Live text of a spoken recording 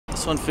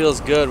This one feels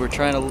good. We're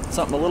trying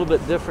something a little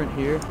bit different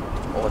here.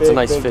 Oh, it's a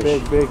nice fish.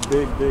 Big.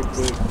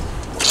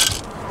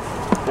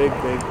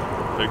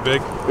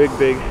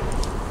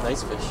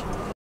 Nice fish.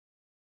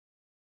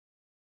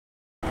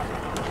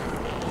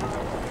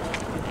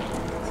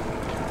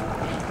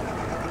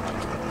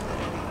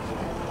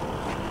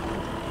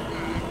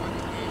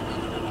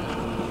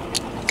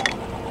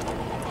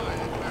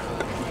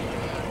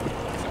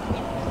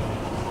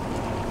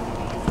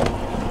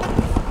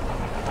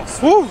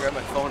 Woo! Grab my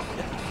phone.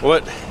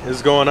 What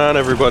is going on,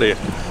 everybody?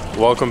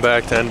 Welcome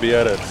back to NB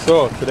Edit.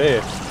 So today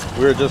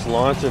we're just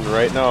launching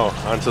right now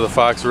onto the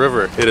Fox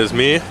River. It is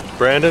me,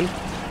 Brandon,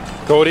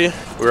 Cody.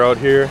 We're out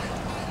here,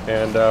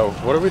 and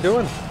what are we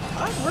doing?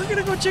 We're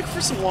gonna go jig for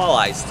some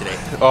walleyes today.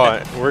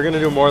 Oh, we're gonna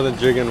do more than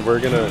jigging.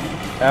 We're gonna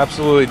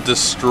absolutely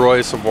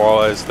destroy some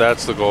walleyes.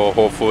 That's the goal.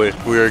 Hopefully,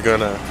 we are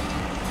gonna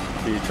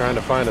be trying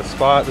to find a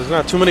spot. There's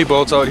not too many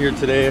boats out here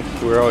today.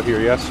 We were out here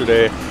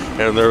yesterday,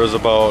 and there was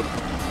about,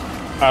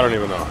 I don't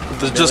even know.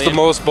 Just the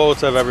most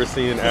boats I've ever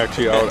seen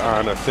actually out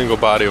on a single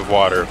body of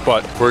water.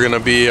 But we're gonna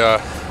be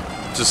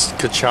just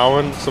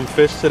ka-chowing some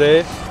fish today,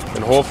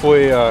 and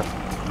hopefully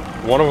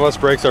one of us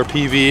breaks our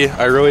PB.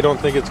 I really don't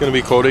think it's gonna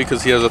be Cody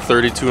because he has a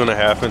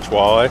 32.5-inch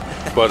walleye.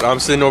 But I'm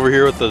sitting over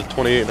here with the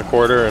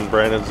 28.25, and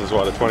Brandon's is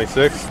what, a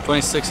 26?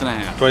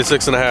 26.5.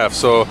 26.5.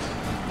 So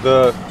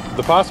the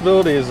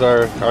possibilities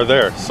are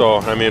there. So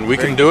I mean, we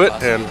can do it,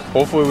 and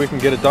hopefully we can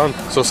get it done.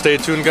 So stay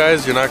tuned,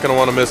 guys. You're not gonna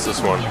want to miss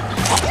this one.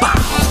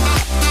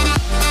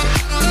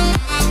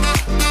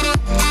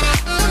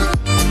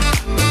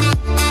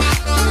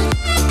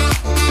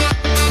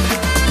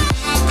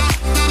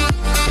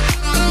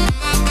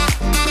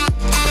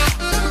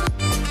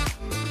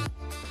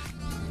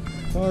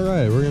 All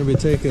right, we're gonna be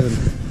taking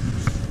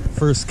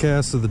first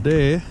cast of the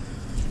day,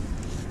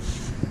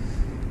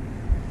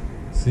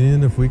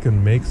 seeing if we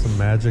can make some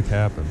magic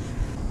happen.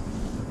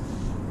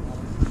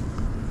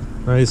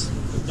 Nice.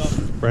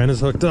 Brandon's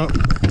hooked up.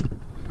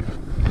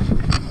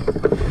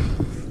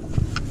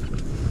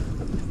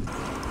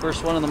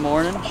 First one in the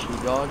morning, she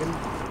dogging.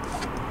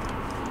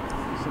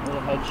 Decent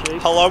little head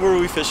shake. How long were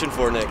we fishing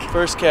for, Nick?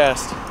 First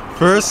cast.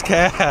 First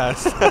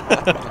cast.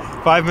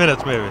 5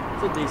 minutes maybe.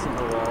 It's a decent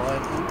little walleye,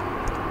 I think.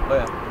 Oh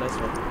yeah, nice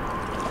one.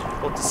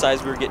 About the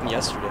size we were getting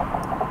yesterday.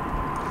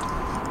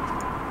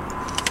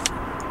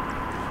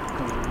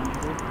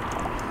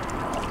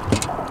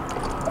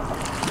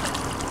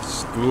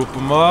 Scoop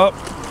them up.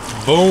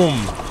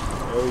 Boom.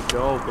 There we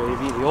go,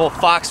 baby. The old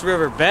Fox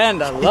River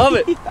Bend. I love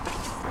it. Go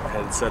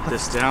ahead and set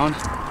this down.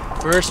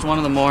 First one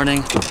in the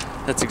morning.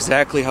 That's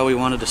exactly how we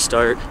wanted to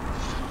start.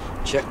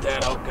 Check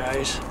that out,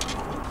 guys.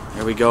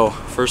 There we go.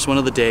 First one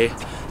of the day.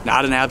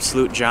 Not an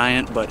absolute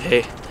giant, but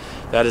hey,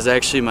 that is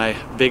actually my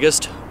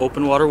biggest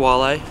open water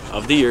walleye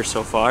of the year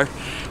so far.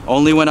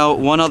 Only went out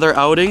one other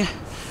outing.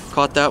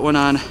 Caught that one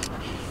on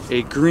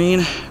a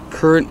green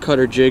current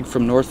cutter jig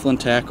from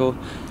Northland Tackle.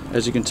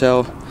 As you can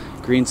tell,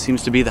 green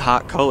seems to be the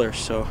hot color,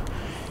 so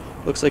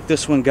looks like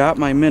this one got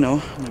my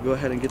minnow. I'm gonna go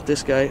ahead and get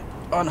this guy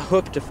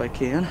unhooked if I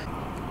can.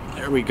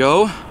 There we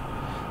go.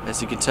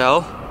 As you can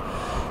tell,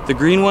 the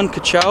green one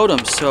ka-chowed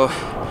him, so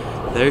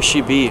there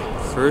she be.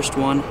 First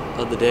one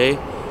of the day.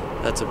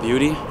 That's a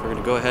beauty. We're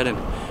gonna go ahead and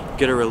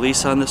get a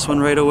release on this one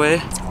right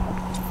away.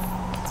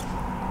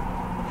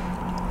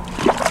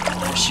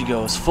 There she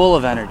goes, full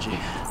of energy.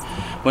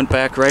 Went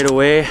back right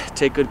away,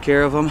 take good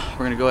care of them.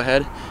 We're gonna go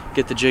ahead,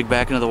 get the jig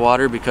back into the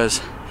water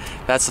because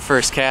that's the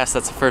first cast,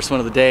 that's the first one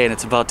of the day, and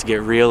it's about to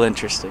get real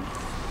interesting.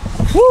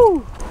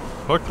 Woo!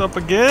 Hooked up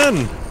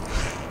again.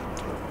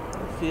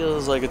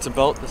 Feels like it's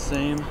about the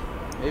same,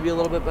 maybe a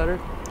little bit better.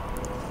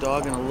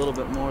 Dogging a little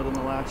bit more than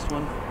the last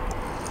one.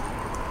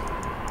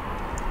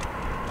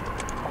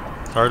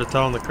 It's hard to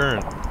tell in the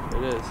current.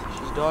 It is.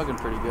 She's dogging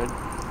pretty good.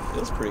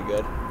 It is pretty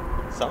good.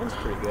 Sounds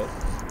pretty good.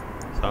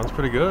 Sounds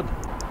pretty good.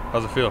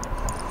 How's it feel?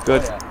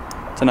 Good. Oh,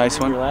 yeah. It's a nice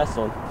one. Your last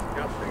one.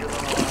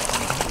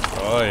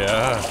 Oh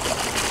yeah.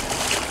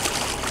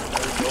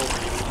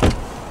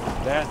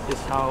 That is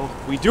how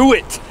we do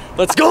it.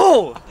 Let's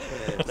go.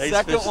 Nice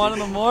Second fishing. one in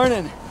the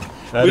morning.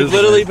 That We've is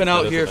literally nice. been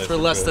out here for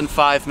less than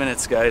 5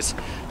 minutes, guys.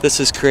 This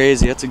is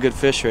crazy. That's a good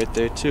fish right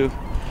there too.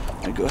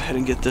 I'm gonna go ahead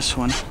and get this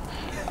one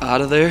out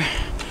of there.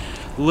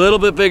 A little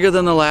bit bigger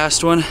than the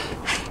last one.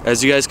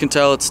 As you guys can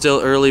tell, it's still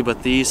early,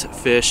 but these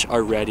fish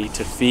are ready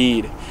to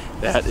feed.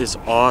 That is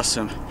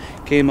awesome.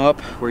 Came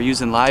up, we're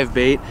using live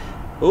bait.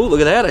 Oh, look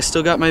at that, I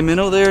still got my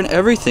minnow there and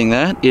everything.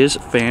 That is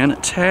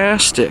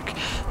fantastic.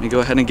 Let me go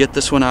ahead and get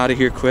this one out of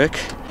here quick.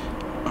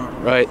 All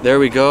right, there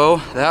we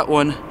go. That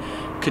one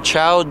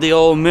ka-chowed the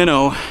old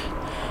minnow,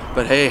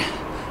 but hey,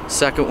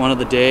 second one of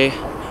the day,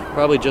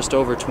 probably just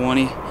over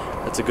 20.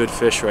 That's a good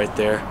fish right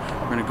there.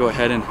 We're gonna go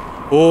ahead and,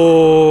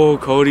 oh,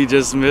 Cody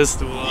just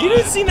missed one. You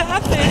didn't see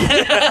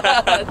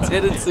nothing.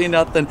 Didn't see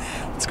nothing.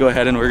 Let's go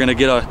ahead and we're gonna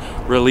get a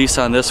release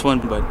on this one.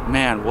 But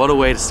man, what a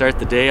way to start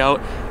the day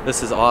out.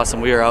 This is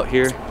awesome. We are out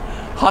here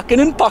hucking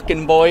and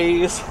pucking,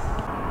 boys.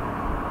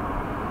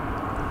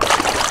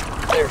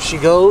 There she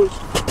goes.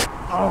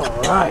 All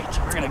right,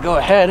 we're gonna go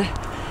ahead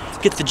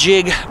get the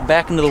jig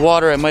back into the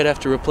water. I might have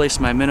to replace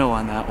my minnow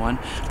on that one.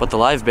 But the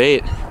live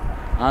bait,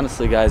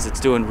 honestly guys, it's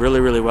doing really,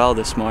 really well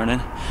this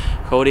morning.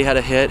 Cody had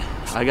a hit.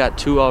 I got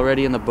 2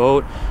 already in the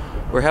boat.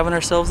 We're having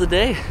ourselves a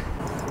day.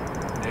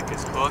 Nick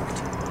is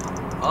hooked.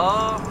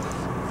 Oh,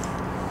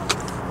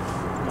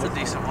 it's a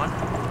decent one.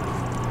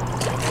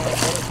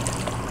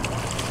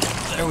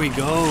 There we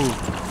go.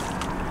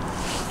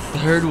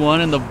 3rd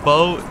one in the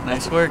boat.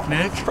 Nice work,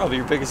 Nick. Probably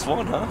your biggest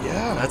one, huh?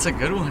 Yeah. That's a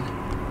good one.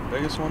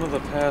 Biggest one of the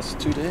past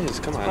 2 days.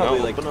 Come on, Probably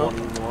now, like open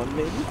up. 21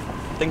 maybe.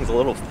 Thing's a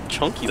little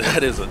chunky.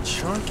 That is a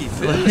chunky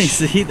Let me fish.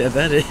 see that.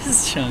 That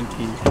is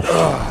chunky.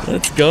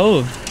 Let's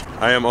go.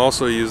 I am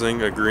also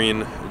using a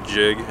green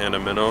jig and a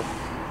minnow.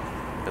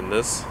 And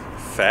this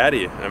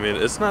fatty, I mean,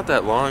 it's not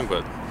that long,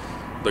 but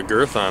the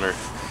girth on her,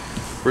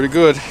 pretty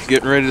good.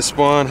 Getting ready to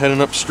spawn,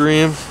 heading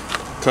upstream.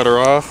 Cut her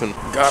off and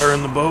got her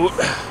in the boat.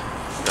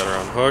 Got her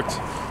unhooked.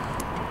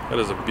 That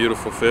is a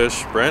beautiful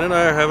fish. Brandon and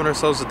I are having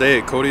ourselves a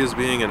day. Cody is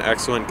being an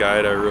excellent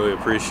guide. I really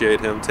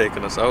appreciate him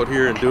taking us out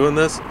here and doing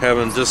this.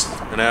 Having just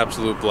an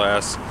absolute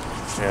blast.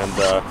 And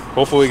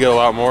hopefully we get a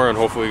lot more, and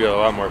hopefully we get a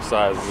lot more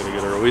size. I'm gonna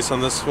get a release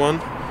on this one.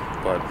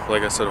 But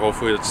like I said,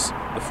 hopefully it's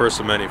the first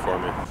of many for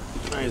me.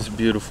 Nice,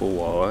 beautiful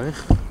walleye.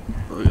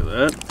 Look at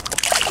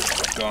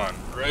that. Gone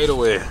right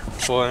away.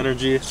 Full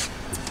energy.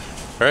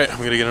 All right, I'm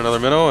gonna get another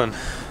minnow and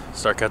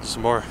start catching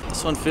some more.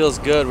 This one feels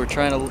good. We're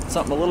trying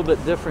something a little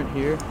bit different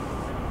here.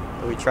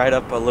 We tried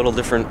up a little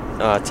different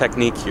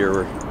technique here.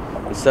 We're,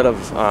 instead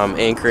of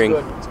anchoring.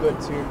 It's good.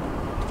 It's here.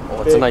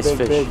 Oh, it's a nice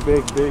fish. Big.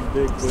 Big.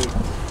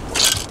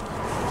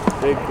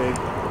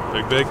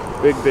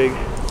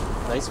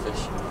 Nice fish.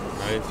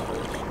 Nice fish.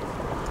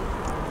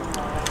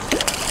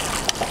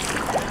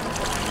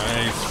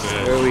 Nice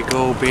fish. There we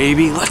go,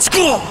 baby. Let's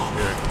go.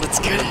 Here. Let's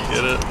get it.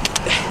 Get it.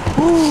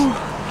 Woo.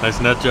 Nice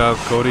net job,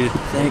 Cody.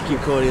 Thank you,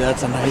 Cody.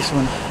 That's a nice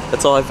one.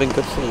 That's all I've been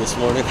good for this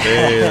morning.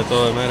 Hey, that's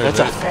all that matters.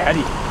 That's a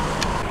fatty.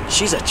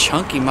 She's a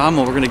chunky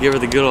mama. We're gonna give her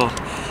the good old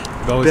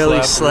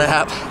belly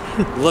slap.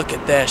 Look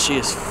at that. She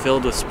is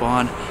filled with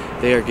spawn.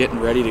 They are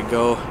getting ready to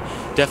go.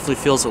 Definitely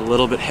feels a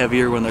little bit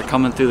heavier when they're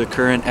coming through the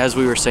current. As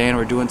we were saying,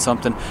 we're doing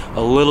something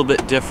a little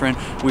bit different.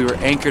 We were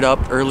anchored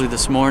up early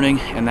this morning,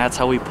 and that's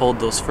how we pulled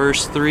those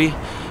first 3.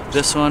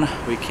 This one,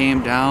 we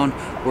came down.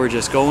 We're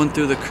just going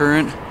through the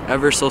current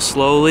ever so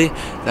slowly.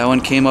 That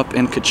one came up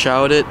and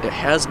ka-chowed it. It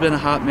has been a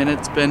hot minute.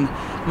 It's been,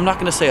 I'm not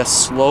gonna say a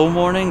slow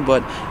morning,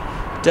 but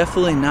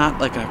definitely not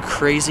like a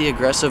crazy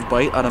aggressive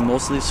bite out of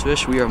most of these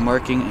fish. We are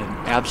marking an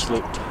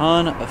absolute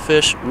ton of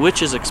fish,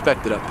 which is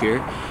expected up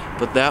here.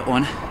 But that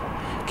one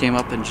came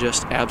up and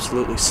just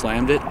absolutely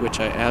slammed it, which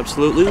I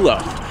absolutely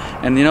loved.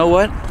 And you know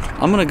what?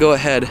 I'm gonna go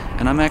ahead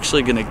and I'm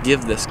actually gonna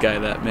give this guy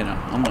that minnow.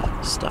 I'm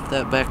gonna stuff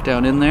that back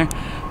down in there.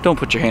 Don't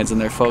put your hands in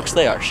there, folks.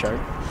 They are sharp.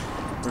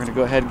 We're gonna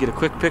go ahead and get a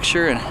quick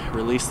picture and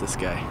release this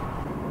guy.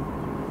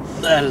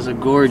 That is a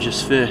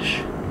gorgeous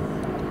fish.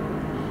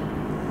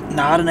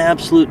 Not an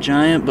absolute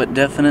giant, but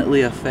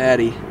definitely a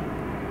fatty.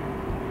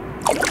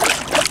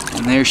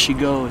 And there she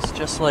goes,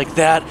 just like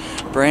that.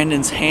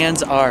 Brandon's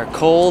hands are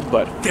cold,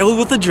 but filled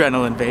with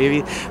adrenaline,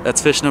 baby.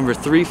 That's fish number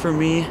 3 for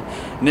me.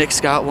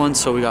 Nick's got one,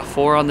 so we got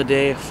 4 on the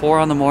day, 4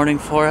 on the morning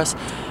for us.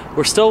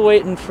 We're still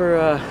waiting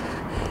for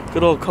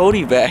good old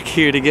Cody back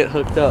here to get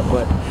hooked up,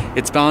 but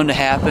it's bound to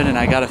happen, and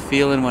I got a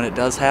feeling when it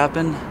does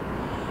happen,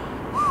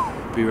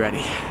 be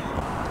ready.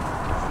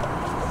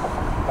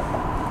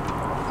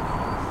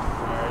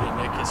 Alrighty,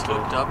 Nick is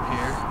hooked up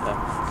here.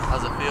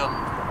 How's it feel?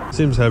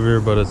 Seems heavier,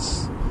 but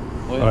it's.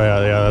 Oh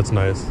yeah, that's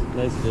nice.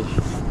 Nice fish.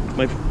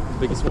 My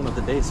biggest one of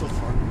the day so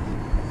far.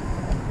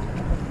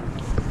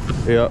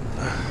 Yeah.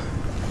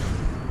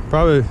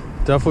 Probably,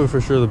 definitely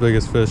for sure the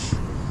biggest fish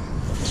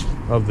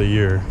of the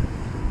year.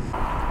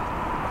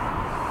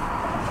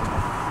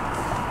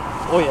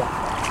 Oh yeah.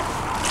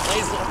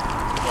 Nice one.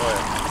 Oh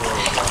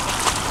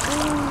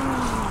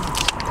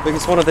yeah.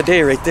 Biggest one of the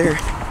day right there.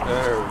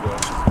 There we go.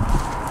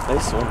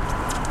 Nice one.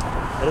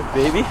 That a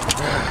baby?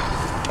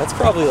 That's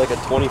probably like a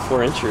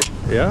 24-incher.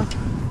 Yeah?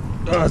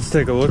 Oh, let's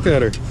take a look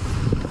at her.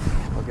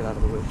 I'll get out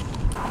of the way.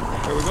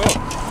 There we go.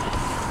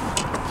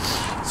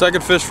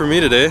 Second fish for me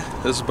today.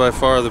 This is by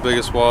far the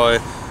biggest walleye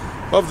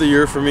of the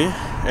year for me,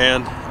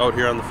 and out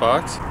here on the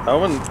Fox. That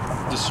one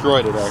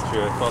destroyed it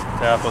actually. I felt the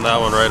tap on that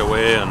one right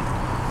away, and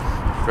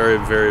very,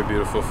 very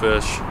beautiful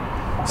fish.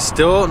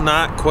 Still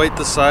not quite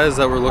the size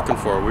that we're looking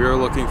for. We are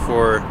looking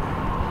for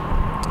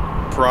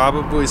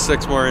probably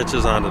 6 more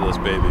inches onto this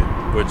baby,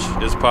 which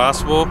is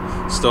possible.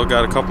 Still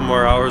got a couple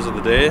more hours of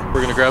the day.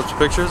 We're gonna grab some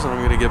pictures and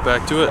I'm gonna get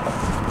back to it,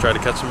 try to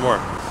catch some more.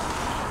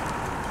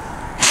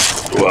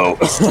 Whoa.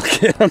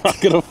 Okay, I'm not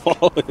gonna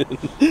fall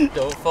in.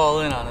 Don't fall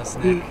in on us,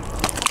 Nick.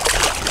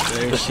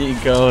 There she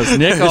goes.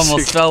 Nick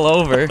almost fell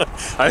over.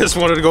 I just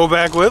wanted to go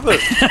back with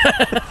it.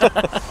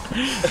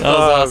 That was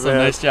awesome. Man.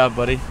 Nice job,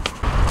 buddy.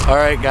 All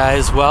right,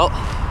 guys. Well,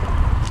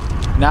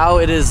 now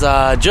it is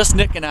just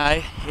Nick and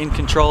I in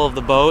control of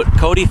the boat.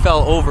 Cody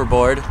fell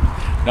overboard.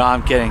 No,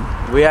 I'm kidding.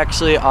 We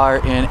actually are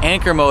in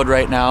anchor mode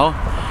right now.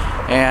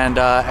 And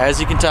as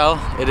you can tell,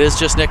 it is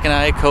just Nick and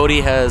I.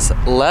 Cody has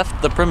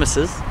left the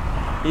premises.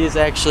 He is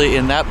actually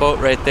in that boat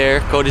right there.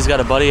 Cody's got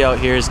a buddy out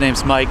here. His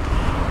name's Mike,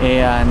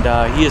 and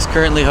he is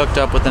currently hooked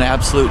up with an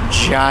absolute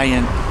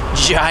giant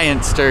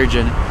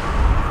sturgeon.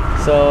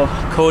 So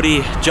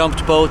Cody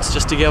jumped boats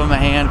just to give him a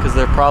hand because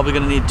they're probably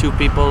going to need 2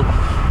 people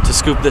to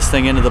scoop this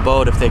thing into the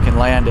boat if they can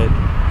land it.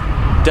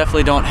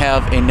 Definitely don't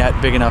have a net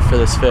big enough for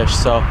this fish,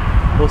 so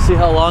we'll see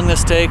how long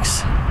this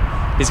takes.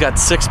 He's got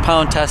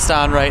 6-pound test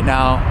on right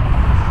now.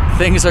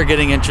 Things are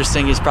getting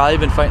interesting. He's probably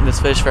been fighting this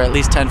fish for at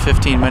least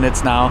 10-15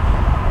 minutes now.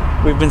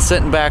 We've been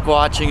sitting back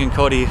watching, and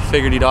Cody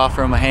figured he'd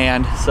offer him a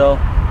hand. So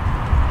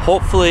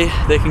hopefully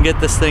they can get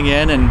this thing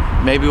in and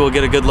maybe we'll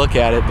get a good look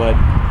at it. But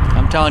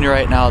I'm telling you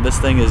right now, this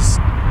thing is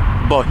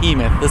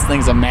behemoth. This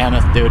thing's a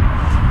mammoth, dude.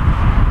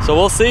 So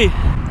we'll see.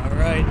 All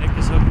right, Nick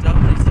is hooked up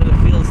and he said it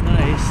feels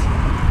nice.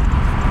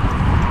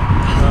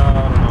 I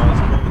don't know,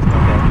 this wave's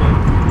not that big.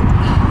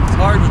 It's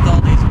hard with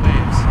all these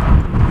waves.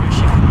 Here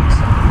she comes.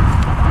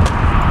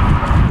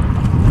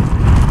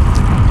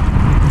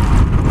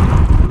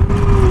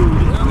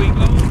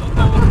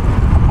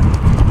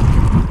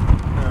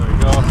 There we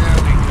go.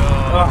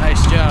 Oh,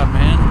 nice job,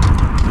 man.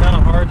 It's kind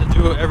of hard to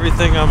do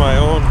everything on my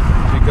own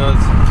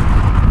because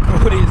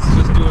Cody's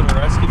just doing a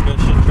rescue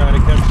mission trying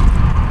to catch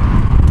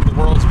the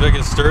world's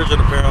biggest sturgeon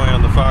apparently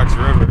on the Fox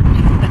River.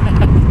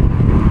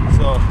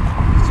 So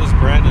it's just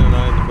Brandon and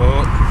I in the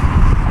boat.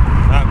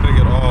 Not big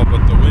at all,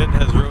 but the wind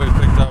has really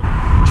picked up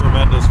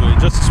tremendously.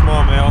 Just a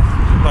small male.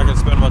 I'm not going to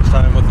spend much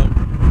time with him.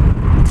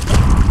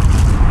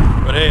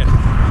 But hey,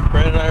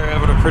 Brandon and I are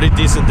having a pretty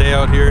decent day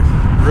out here.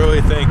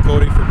 Really thank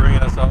Cody for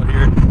bringing us out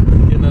here,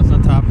 getting us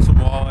on top of some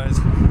walleyes,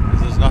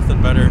 because there's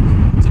nothing better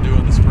to do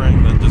in the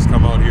spring than just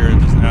come out here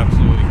and just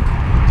absolutely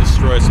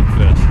destroy some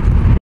fish.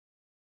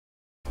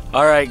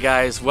 All right,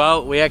 guys.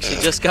 Well, we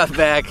actually just got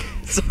back.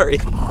 Sorry.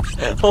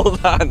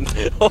 Hold on.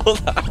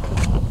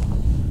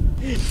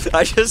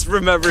 I just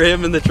remember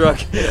him in the truck.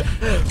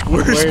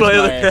 Where's my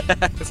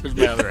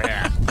other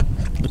hat?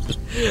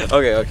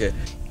 Okay.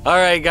 All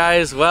right,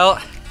 guys. Well,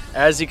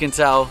 as you can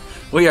tell,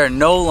 we are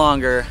no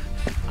longer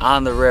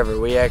on the river.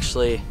 We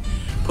actually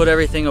put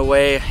everything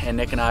away, and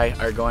Nick and I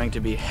are going to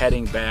be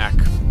heading back.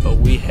 But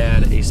we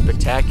had a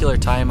spectacular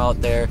time out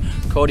there.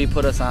 Cody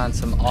put us on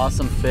some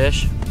awesome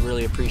fish.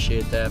 Really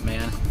appreciate that,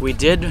 man. We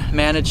did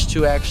manage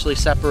to actually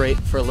separate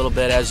for a little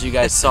bit, as you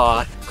guys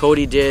saw.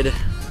 Cody did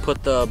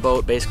put the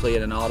boat basically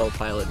in an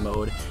autopilot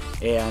mode,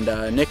 and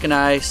Nick and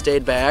I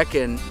stayed back,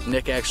 and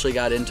Nick actually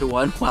got into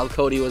one while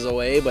Cody was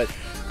away. But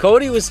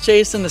Cody was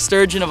chasing the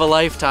sturgeon of a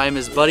lifetime.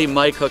 His buddy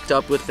Mike hooked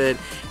up with it,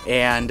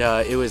 and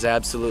it was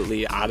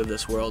absolutely out of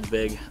this world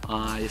big.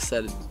 He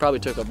said it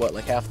probably took up, what,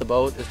 like half the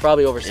boat? It's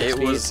probably over 6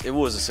 feet. It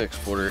was a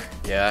 6-footer.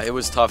 Yeah, it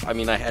was tough. I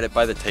mean, I had it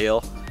by the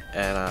tail,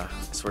 and I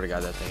swear to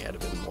God, that thing had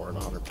to have been more than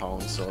 100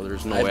 pounds, so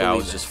there's no way I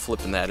was just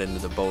flipping that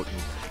into the boat.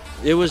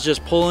 It was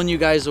just pulling you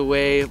guys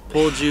away,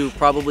 pulled you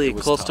probably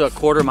close to a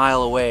quarter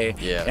mile away.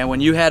 Yeah. And when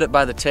you had it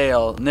by the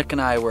tail, Nick and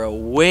I were a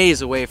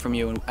ways away from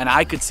you, and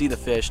I could see the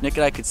fish. Nick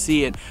and I could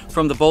see it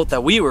from the boat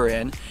that we were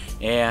in.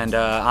 And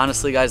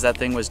honestly, guys, that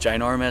thing was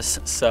ginormous.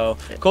 So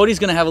Cody's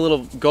gonna have a little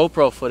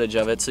GoPro footage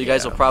of it, so you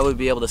guys will probably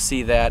be able to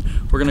see that.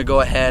 We're gonna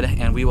go ahead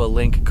and we will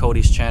link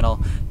Cody's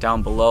channel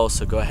down below,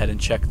 so go ahead and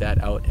check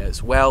that out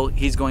as well.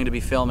 He's going to be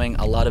filming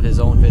a lot of his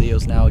own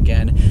videos now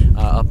again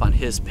up on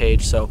his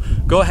page, so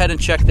go ahead and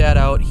check that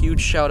out. Huge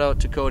shout out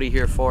to Cody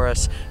here for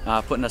us,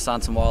 putting us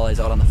on some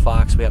walleyes out on the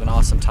Fox. We had an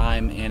awesome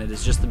time, and it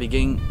is just the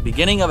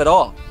beginning of it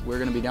all. We're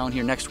gonna be down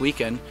here next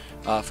weekend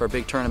for a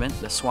big tournament,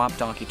 the Swamp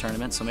Donkey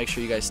Tournament, so make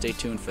sure you guys stay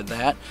tuned for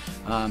that.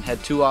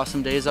 Had 2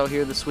 awesome days out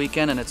here this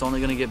weekend, and it's only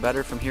going to get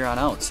better from here on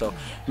out, so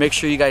make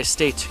sure you guys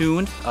stay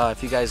tuned.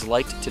 If you guys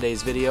liked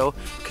today's video,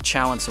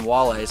 ka-chowing some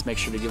walleyes, make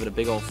sure to give it a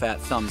big old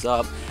fat thumbs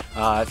up.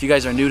 If you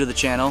guys are new to the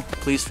channel,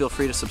 please feel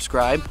free to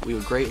subscribe. We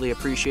would greatly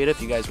appreciate it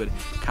if you guys would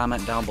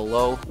comment down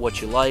below what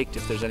you liked.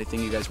 If there's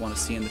anything you guys want to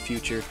see in the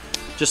future,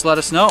 just let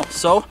us know.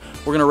 So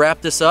we're gonna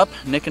wrap this up.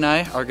 Nick and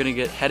I are gonna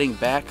get heading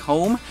back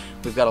home.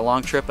 We've got a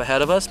long trip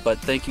ahead of us, but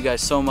thank you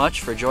guys so much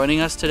for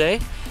joining us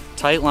today.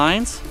 Tight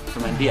lines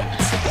from NDX.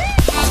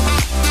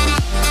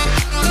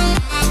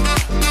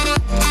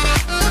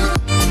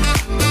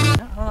 I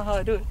don't know how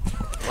I do it.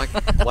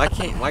 Why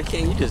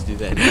can't you just do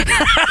that?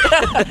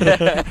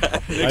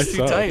 Nick's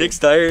too tight. Nick's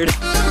tired.